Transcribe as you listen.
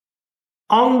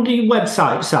on the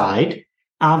website side,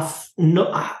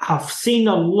 I've seen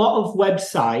a lot of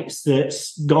websites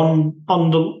that's gone on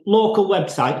the local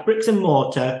website, bricks and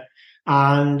mortar,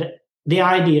 and the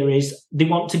idea is they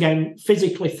want to get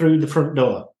physically through the front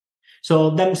door. So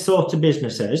them sort of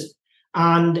businesses,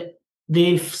 and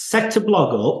they've set a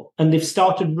blog up and they've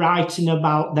started writing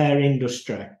about their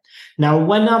industry. Now,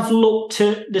 when I've looked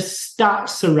at the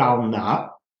stats around that,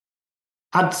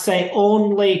 I'd say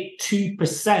only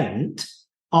 2%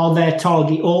 are their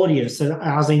target audience,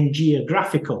 as in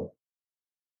geographical.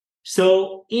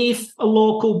 So if a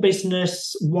local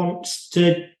business wants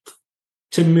to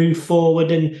move forward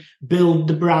and build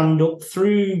the brand up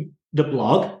through the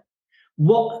blog,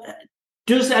 what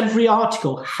does every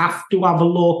article have to have a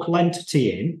local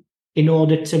entity in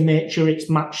order to make sure it's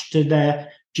matched to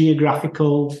their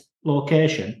geographical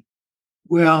location?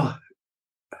 Well,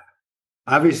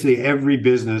 obviously every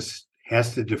business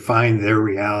has to define their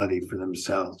reality for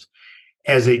themselves.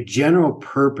 As a general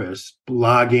purpose,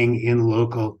 blogging in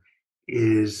local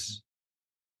is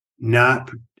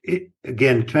not,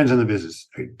 again, depends on the business.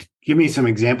 Give me some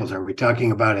examples. Are we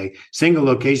talking about a single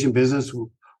location business?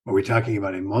 Are we talking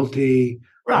about a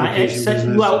multi-location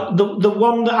business? Well, the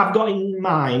one that I've got in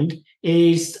mind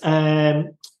is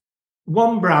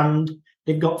one brand.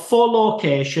 They've got 4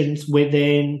 locations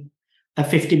within a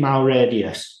 50-mile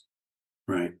radius.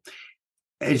 Right.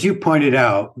 As you pointed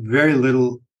out, very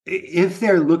little, if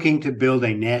they're looking to build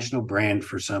a national brand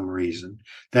for some reason,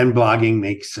 then blogging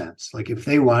makes sense. Like if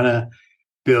they want to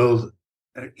build,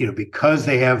 because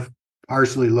they have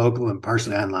partially local and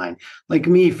partially online, like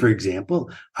me, for example,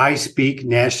 I speak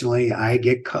nationally, I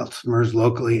get customers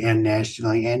locally and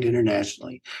nationally and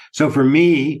internationally. So for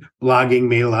me, blogging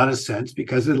made a lot of sense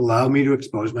because it allowed me to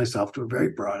expose myself to a very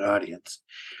broad audience.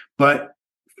 But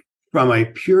from a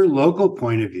pure local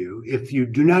point of view, if you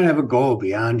do not have a goal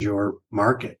beyond your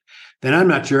market, then I'm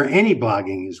not sure any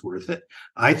blogging is worth it.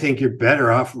 I think you're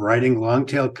better off writing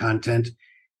long-tail content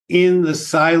in the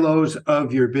silos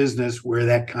of your business where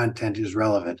that content is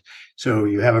relevant. So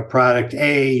you have a product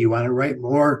A, you want to write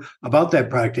more about that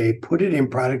product A, put it in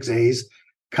product A's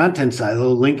content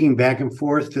silo, linking back and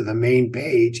forth to the main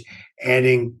page,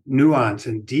 adding nuance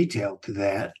and detail to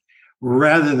that,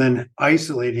 rather than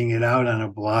isolating it out on a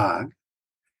blog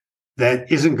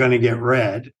that isn't going to get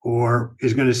read or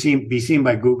is going to be seen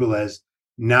by Google as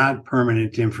not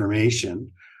permanent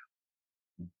information.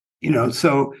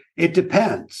 So it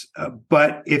depends.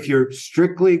 But if you're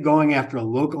strictly going after a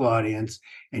local audience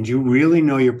and you really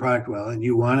know your product well and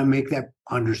you want to make that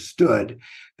understood,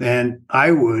 then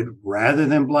I would, rather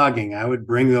than blogging, I would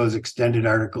bring those extended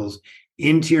articles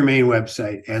into your main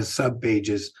website as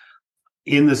subpages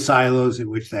in the silos in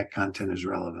which that content is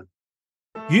relevant.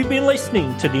 You've been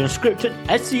listening to the Unscripted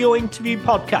SEO Interview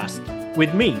Podcast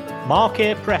with me, Mark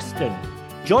A. Preston.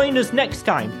 Join us next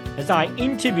time as I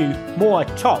interview more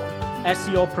top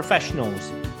SEO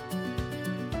professionals.